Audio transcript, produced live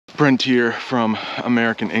Brent here from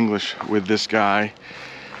American English with this guy.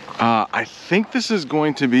 I think this is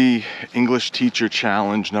going to be English Teacher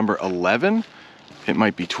Challenge number 11. It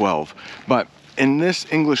might be 12. But in this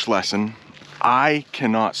English lesson, I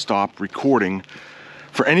cannot stop recording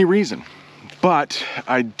for any reason. But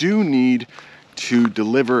I do need to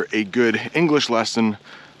deliver a good English lesson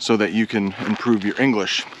so that you can improve your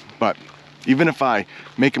English. But even if I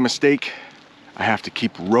make a mistake, I have to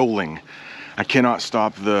keep rolling. I cannot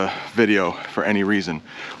stop the video for any reason.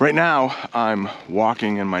 Right now, I'm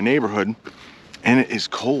walking in my neighborhood and it is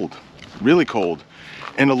cold, really cold,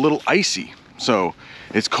 and a little icy. So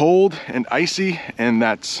it's cold and icy, and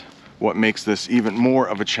that's what makes this even more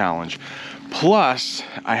of a challenge. Plus,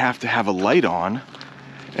 I have to have a light on,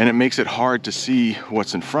 and it makes it hard to see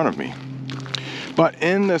what's in front of me. But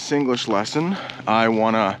in this English lesson, I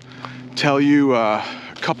want to tell you a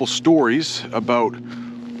couple stories about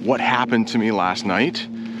what happened to me last night,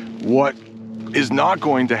 what is not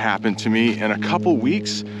going to happen to me in a couple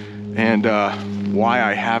weeks, and why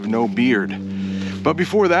I have no beard. But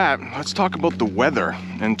before that, let's talk about the weather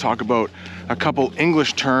and talk about a couple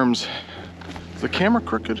English terms. Is the camera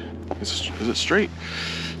crooked? Is it straight?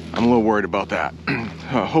 I'm a little worried about that.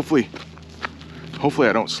 Hopefully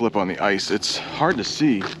I don't slip on the ice. It's hard to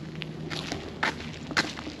see.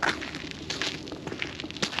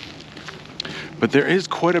 But there is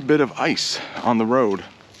quite a bit of ice on the road.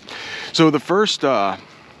 So the first phrasal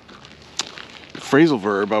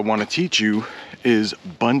verb I want to teach you is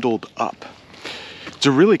bundled up. It's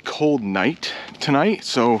a really cold night tonight,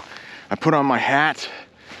 so I put on my hat,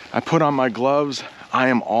 I put on my gloves, I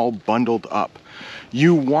am all bundled up.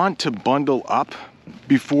 You want to bundle up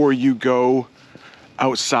before you go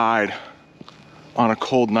outside on a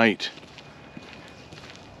cold night.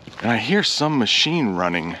 And I hear some machine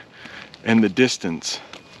running in the distance.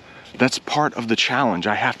 That's part of the challenge.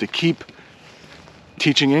 I have to keep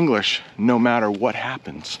teaching English no matter what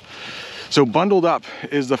happens. So bundled up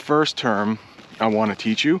is the first term I want to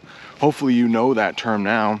teach you. Hopefully you know that term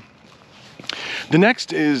now. The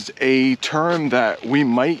next is a term that we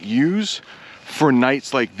might use for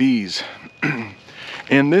nights like these.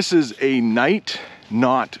 And this is a night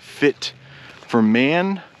not fit for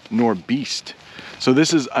man nor beast. So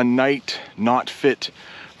this is a night not fit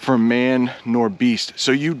for man nor beast.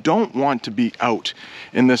 So you don't want to be out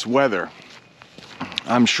in this weather.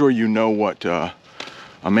 I'm sure you know what a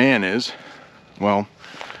man is. Well,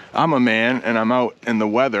 I'm a man and I'm out in the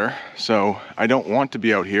weather, so I don't want to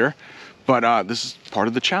be out here, but this is part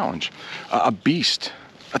of the challenge. A beast,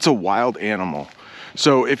 that's a wild animal.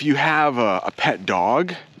 So if you have a pet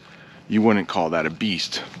dog, you wouldn't call that a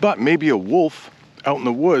beast, but maybe a wolf out in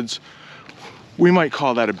the woods, we might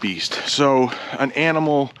call that a beast. So an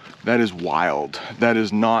animal that is wild, that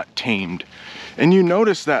is not tamed. And you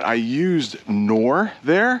notice that I used nor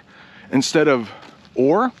there instead of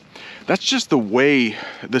or. That's just the way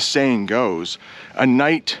the saying goes. A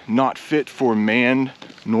night not fit for man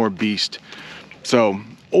nor beast. So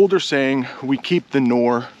older saying, we keep the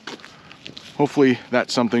nor. Hopefully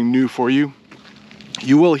that's something new for you.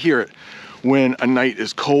 You will hear it when a night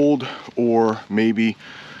is cold or maybe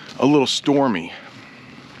a little stormy.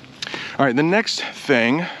 All right, the next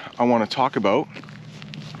thing I want to talk about,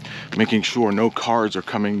 making sure no cars are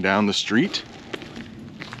coming down the street.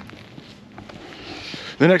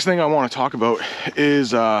 The next thing I want to talk about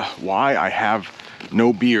is why I have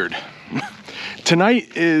no beard.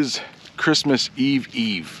 Tonight is Christmas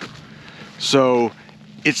Eve. So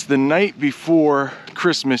it's the night before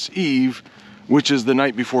Christmas Eve, which is the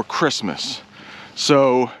night before Christmas.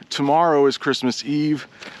 So tomorrow is Christmas Eve,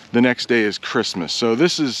 the next day is Christmas. So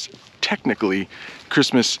this is technically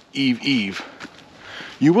Christmas Eve.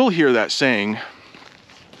 You will hear that saying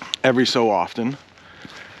every so often,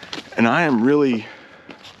 and I am really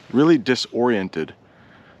disoriented.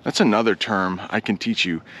 That's another term I can teach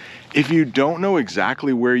you. If you don't know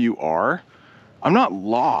exactly where you are, I'm not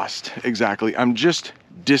lost exactly, I'm just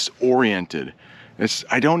disoriented.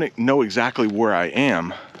 I don't know exactly where I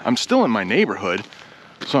am. I'm still in my neighborhood,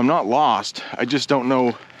 so I'm not lost. I just don't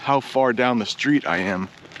know how far down the street I am.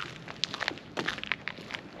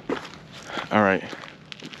 All right,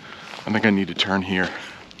 I think I need to turn here.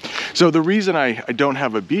 So the reason I don't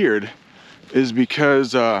have a beard is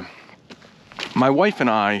because my wife and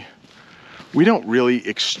I, we don't really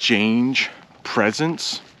exchange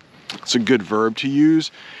presents. It's a good verb to use.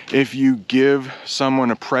 If you give someone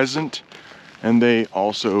a present and they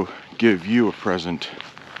also give you a present.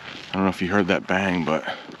 I don't know if you heard that bang, but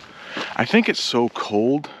I think it's so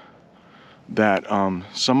cold that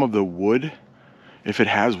some of the wood, if it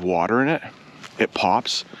has water in it, it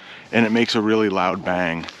pops and it makes a really loud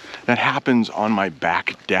bang. that happens on my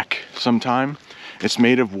back deck sometime. It's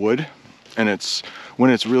made of wood, and when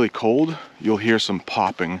it's really cold, you'll hear some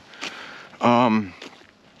popping.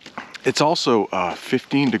 It's also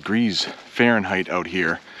 15 degrees Fahrenheit out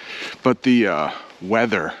here, but the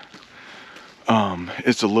weather,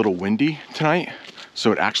 it's a little windy tonight,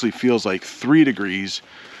 so it actually feels like 3 degrees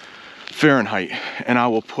Fahrenheit, and I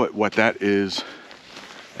will put what that is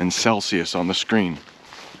in Celsius on the screen.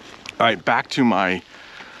 All right, back to my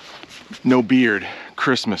no beard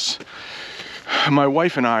Christmas. My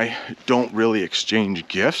wife and I don't really exchange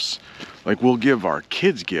gifts. Like, we'll give our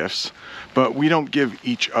kids gifts, but we don't give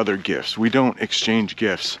each other gifts. We don't exchange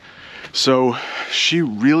gifts. So she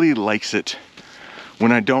really likes it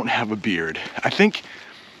when I don't have a beard. I think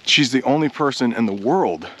she's the only person in the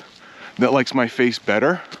world that likes my face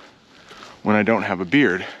better when I don't have a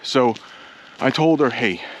beard. So I told her,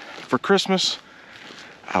 hey, for Christmas,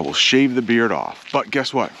 I will shave the beard off. But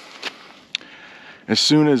guess what? As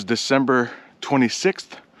soon as December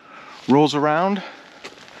 26th rolls around,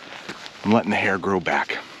 I'm letting the hair grow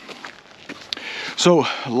back. So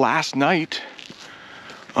last night,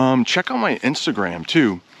 check out my Instagram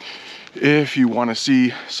too, if you want to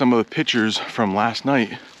see some of the pictures from last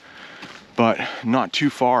night. But not too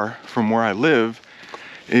far from where I live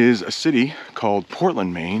is a city called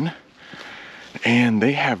Portland, Maine, and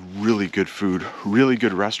they have really good food, really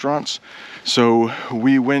good restaurants. So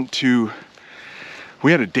we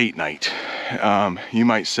had a date night, you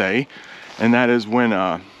might say, and that is when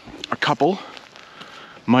a couple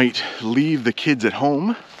might leave the kids at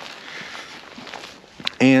home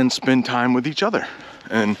and spend time with each other.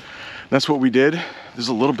 And that's what we did. There's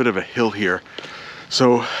a little bit of a hill here,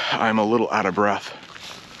 so I'm a little out of breath.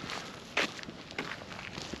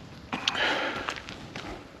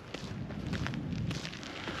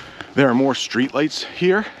 There are more street lights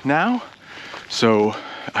here now, so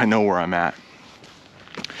I know where I'm at.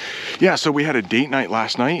 Yeah, so we had a date night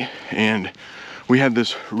last night, and we had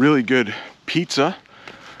this really good pizza.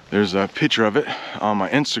 There's a picture of it on my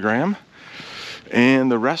Instagram.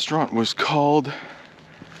 And the restaurant was called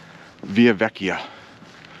Via Vecchia,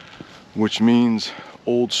 which means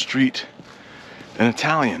old street in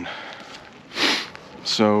Italian.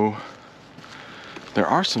 So there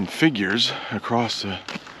are some figures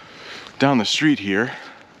down the street here.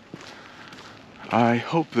 I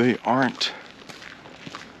hope they aren't.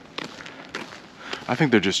 I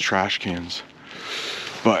think they're just trash cans.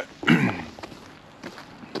 But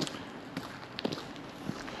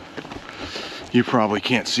you probably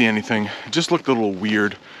can't see anything. It just looked a little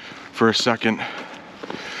weird for a second.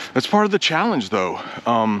 That's part of the challenge though.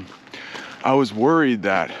 I was worried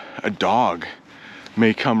that a dog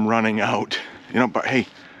may come running out, but hey,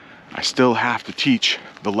 I still have to teach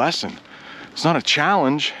the lesson. It's not a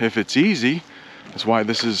challenge if it's easy. That's why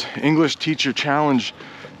this is English Teacher Challenge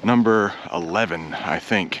number 11, I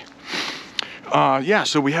think. Yeah,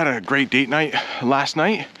 so we had a great date night last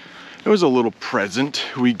night. It was a little present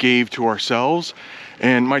we gave to ourselves,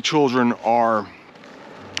 and my children are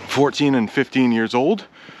 14 and 15 years old,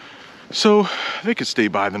 so they could stay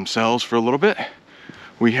by themselves for a little bit.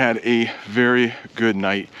 We had a very good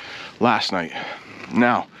night last night.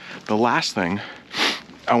 Now, the last thing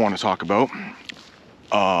I want to talk about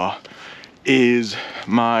is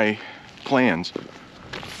my plans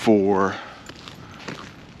for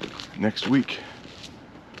next week.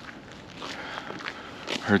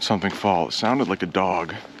 I heard something fall. It sounded like a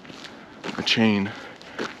dog, a chain.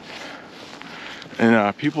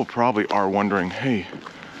 And people probably are wondering, hey,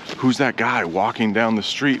 who's that guy walking down the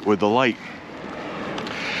street with the light?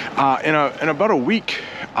 In about a week,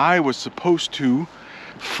 I was supposed to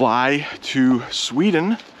fly to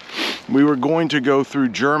Sweden. We were going to go through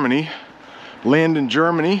Germany, land in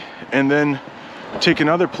Germany, and then take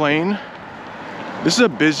another plane. This is a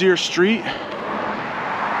busier street,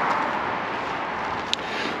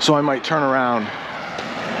 so I might turn around.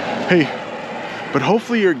 Hey, but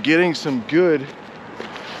hopefully you're getting some good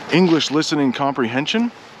English listening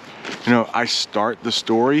comprehension. I start the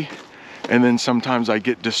story and then sometimes I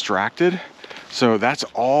get distracted. So that's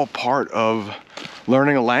all part of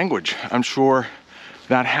learning a language. I'm sure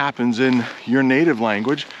that happens in your native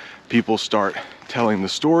language. People start telling the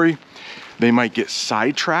story. They might get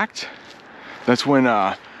sidetracked. That's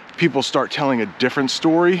when people start telling a different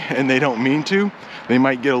story and they don't mean to. They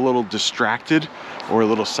might get a little distracted or a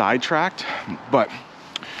little sidetracked. But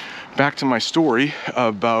back to my story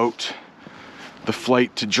about the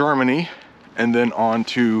flight to Germany and then on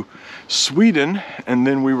to Sweden, and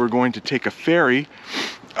then we were going to take a ferry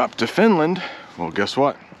up to Finland. Well, guess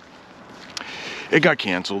what? It got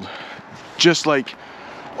canceled, just like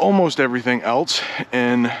almost everything else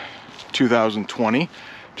in 2020,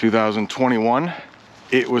 2021,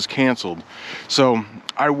 it was canceled. So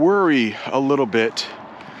I worry a little bit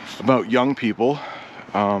about young people.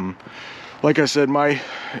 Like I said, my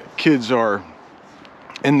kids are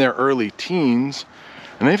in their early teens,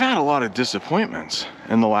 and they've had a lot of disappointments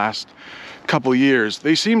in the last couple years.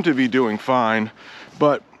 They seem to be doing fine,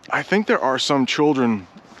 but I think there are some children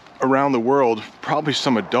around the world, probably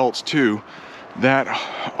some adults too, that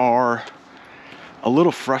are a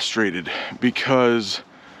little frustrated because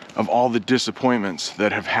of all the disappointments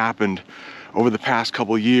that have happened over the past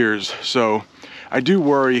couple years. So I do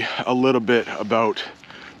worry a little bit about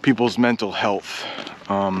people's mental health.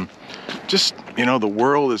 Just, you know, the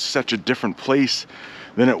world is such a different place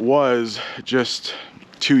than it was just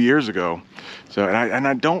 2 years ago. So, and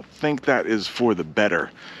I don't think that is for the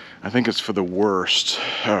better. I think it's for the worst,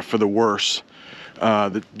 for the worse,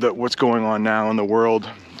 what's going on now in the world.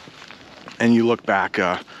 And you look back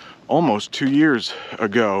almost 2 years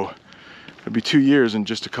ago. It'll be 2 years in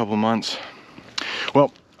just a couple months.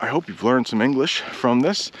 Well, I hope you've learned some English from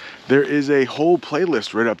this. There is a whole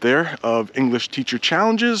playlist right up there of English teacher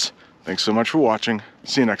challenges. Thanks so much for watching.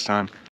 See you next time.